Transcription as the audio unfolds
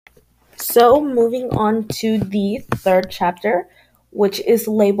So, moving on to the third chapter, which is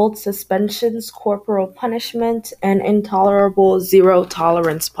labeled Suspensions, Corporal Punishment, and Intolerable Zero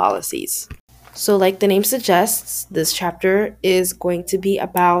Tolerance Policies. So, like the name suggests, this chapter is going to be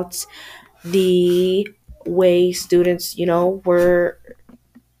about the way students, were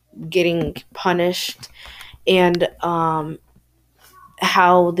getting punished and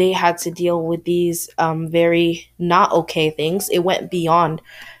how they had to deal with these very not okay things. It went beyond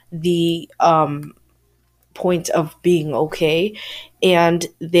the point of being okay, and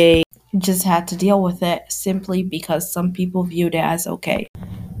they just had to deal with it simply because some people viewed it as okay.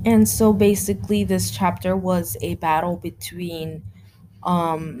 And so basically, this chapter was a battle between,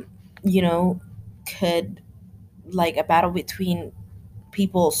 um, you know, could like a battle between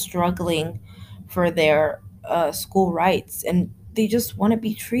people struggling for their school rights, and they just want to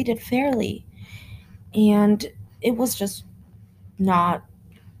be treated fairly. And it was just not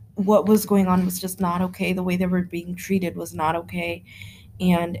what was going on was just not okay. The way they were being treated was not okay.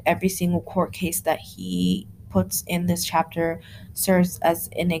 And every single court case that he puts in this chapter serves as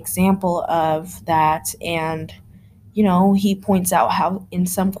an example of that. And he points out how in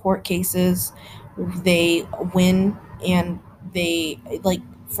some court cases they win, and they, like,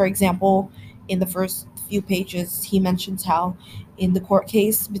 for example, in the first few pages he mentions how in the court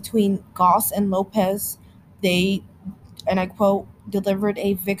case between Goss and Lopez, they, and I quote, delivered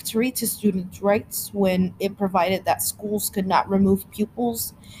a victory to students' rights when it provided that schools could not remove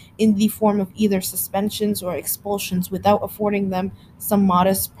pupils in the form of either suspensions or expulsions without affording them some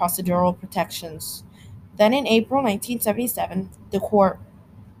modest procedural protections. Then in April 1977, the court,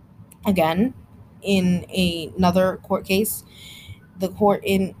 again, in another court case, the court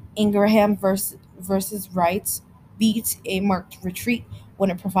in Ingraham versus Wright beat a marked retreat when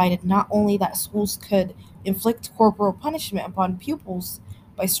it provided not only that schools could inflict corporal punishment upon pupils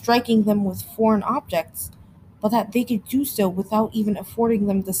by striking them with foreign objects, but that they could do so without even affording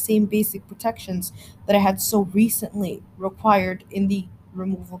them the same basic protections that it had so recently required in the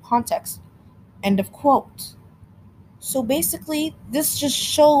removal context. End of quote. So basically, this just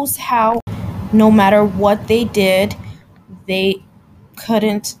shows how no matter what they did, they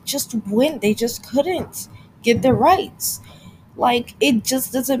couldn't just win. They just couldn't get their rights. Like, it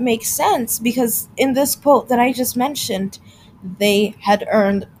just doesn't make sense because in this quote that I just mentioned, they had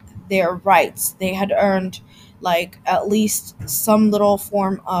earned their rights. They had earned, like, at least some little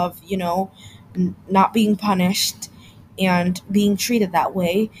form of, not being punished and being treated that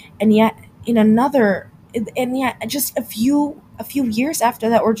way. And yet, in another, and yet, just a few years after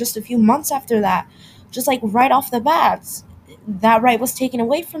that, or just a few months after that, just like right off the bat, that right was taken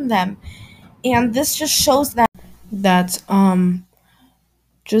away from them. And this just shows that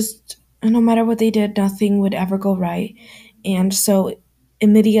just no matter what they did, nothing would ever go right. And so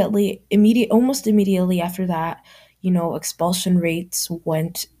almost immediately after that, expulsion rates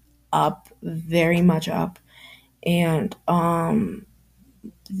went up, very much up. And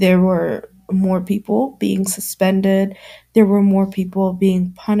there were more people being suspended, there were more people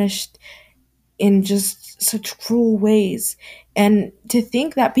being punished in just such cruel ways. And to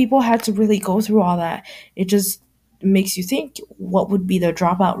think that people had to really go through all that, it just makes you think what would be the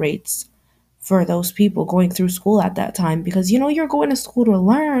dropout rates for those people going through school at that time, because you're going to school to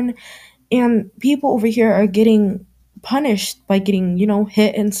learn, and people over here are getting punished by getting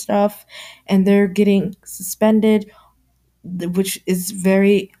hit and stuff, and they're getting suspended, which is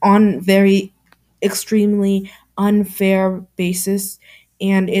very extremely unfair basis.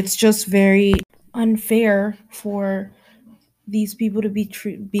 And it's just very unfair for these people to be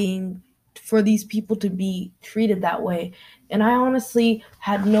being for these people to be treated that way. And I honestly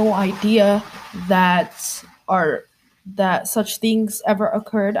had no idea that are that such things ever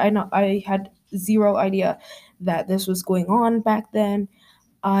occurred. I had zero idea that this was going on back then.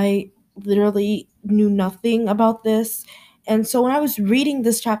 I literally knew nothing about this. And so when I was reading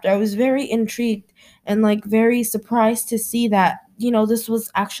this chapter, I was very intrigued and, like, very surprised to see that, this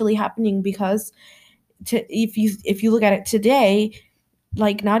was actually happening, because if you look at it today,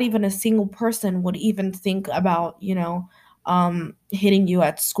 like, not even a single person would even think about, hitting you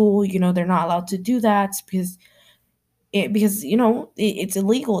at school. They're not allowed to do that because it's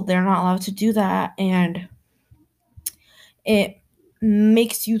illegal. They're not allowed to do that. And it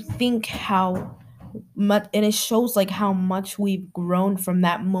makes you think how much, and it shows like how much we've grown from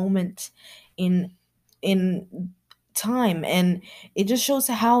that moment in in time. And it just shows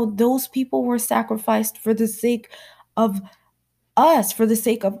how those people were sacrificed for the sake of us, for the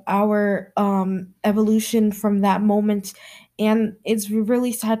sake of our evolution from that moment. And it's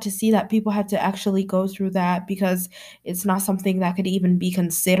really sad to see that people had to actually go through that, because it's not something that could even be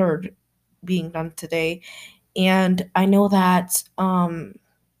considered being done today. And I know that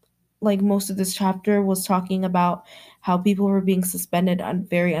like most of this chapter was talking about how people were being suspended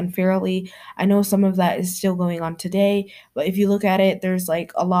very unfairly. I know some of that is still going on today, but if you look at it, there's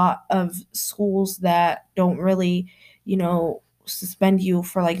like a lot of schools that don't really, suspend you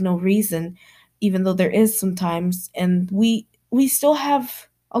for like no reason, even though there is sometimes, and we still have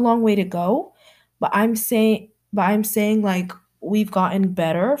a long way to go. But I'm saying like we've gotten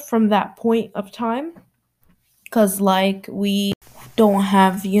better from that point of time, because like we don't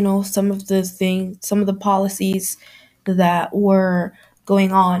have some of the policies that were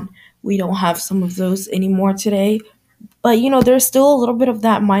going on. We don't have some of those anymore today, but there's still a little bit of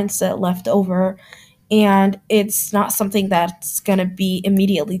that mindset left over, and it's not something that's going to be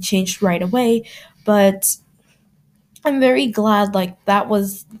immediately changed right away. But I'm very glad like that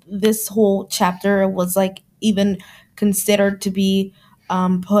was this whole chapter was like even considered to be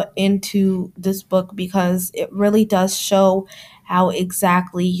put into this book, because it really does show how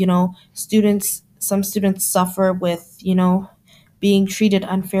exactly some students suffer with being treated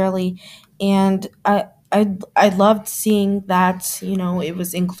unfairly. And I loved seeing that it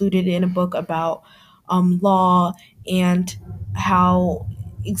was included in a book about law, and how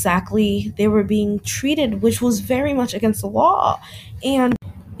exactly they were being treated, which was very much against the law. And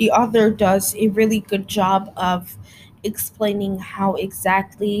the author does a really good job of explaining how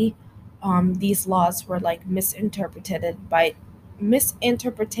exactly these laws were like misinterpreted by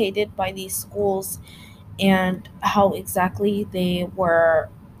these schools, and how exactly they were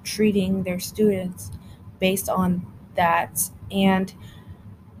treating their students based on that. And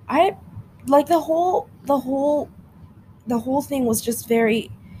I like the whole thing was just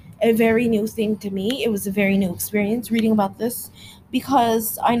a very new thing to me. It was a very new experience reading about this,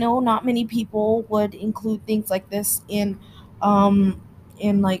 because I know not many people would include things like this um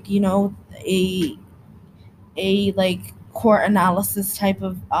in like a like core analysis type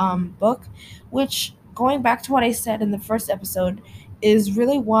of book, which, going back to what I said in the first episode, is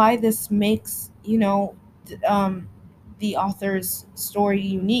really why this makes the author's story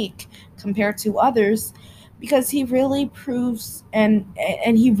unique compared to others, because he really proves, and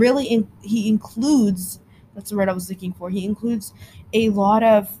he includes, that's the word I was looking for, he includes a lot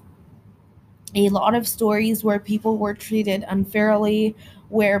of stories where people were treated unfairly,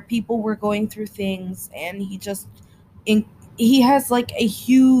 where people were going through things, and in, he has like a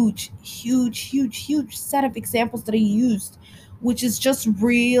huge set of examples that he used, which is just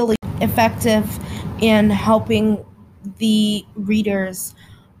really effective in helping the readers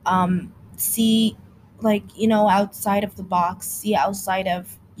see, like outside of the box, see outside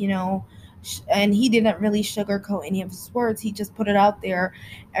of and he didn't really sugarcoat any of his words. He just put it out there,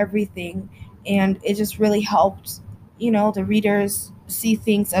 everything, and it just really helped the readers see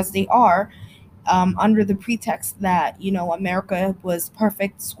things as they are, under the pretext that America was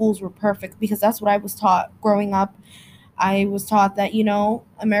perfect, schools were perfect, because that's what I was taught growing up. I was taught that,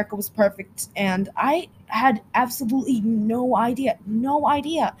 America was perfect. And I had absolutely no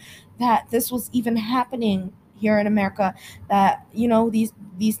idea that this was even happening here in America, that,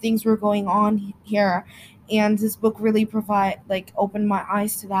 these things were going on here. And this book really opened my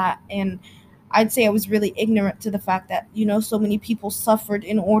eyes to that. And I'd say I was really ignorant to the fact that, so many people suffered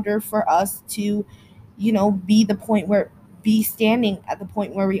in order for us to, be standing at the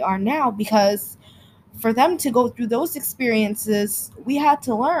point where we are now, because for them to go through those experiences, we had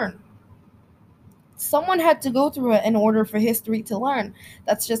to learn. Someone had to go through it in order for history to learn.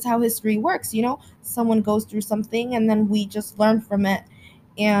 That's just how history works, Someone goes through something and then we just learn from it.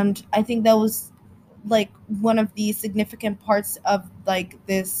 And I think that was like one of the significant parts of like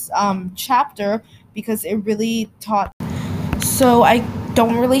this chapter, because it really taught. So I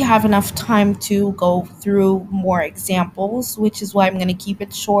don't really have enough time to go through more examples, which is why I'm going to keep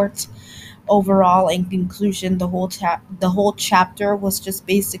it short. Overall, in conclusion, the whole chapter was just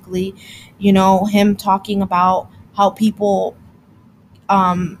basically him talking about how people,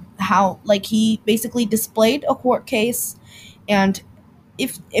 how like he basically displayed a court case, and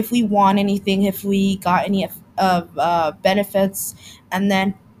if we won anything, if we got any of benefits, and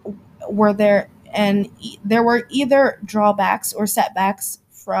then there were either drawbacks or setbacks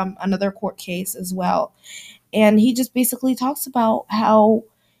from another court case as well. And he just basically talks about how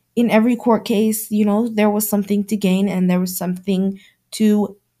in every court case, there was something to gain and there was something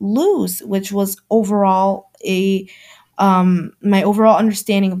to lose, which was overall a my overall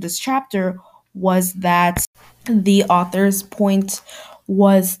understanding of this chapter was that the author's point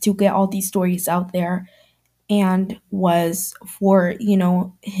was to get all these stories out there, and was for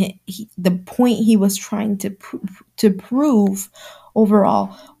the point he was trying to prove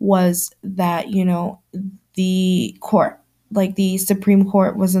overall was that, the court, like the Supreme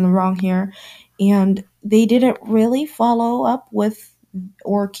Court, was in the wrong here, and they didn't really follow up with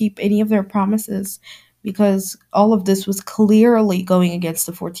or keep any of their promises, because all of this was clearly going against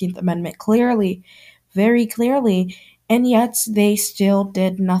the 14th Amendment, clearly, very clearly, and yet they still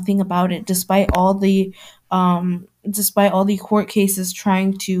did nothing about it, despite all the court cases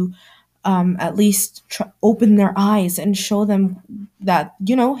trying to at least open their eyes and show them that,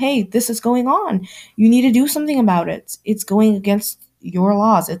 hey, this is going on. You need to do something about it. It's going against your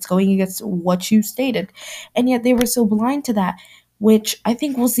laws. It's going against what you stated. And yet they were so blind to that, which I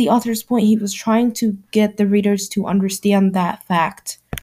think was the author's point. He was trying to get the readers to understand that fact.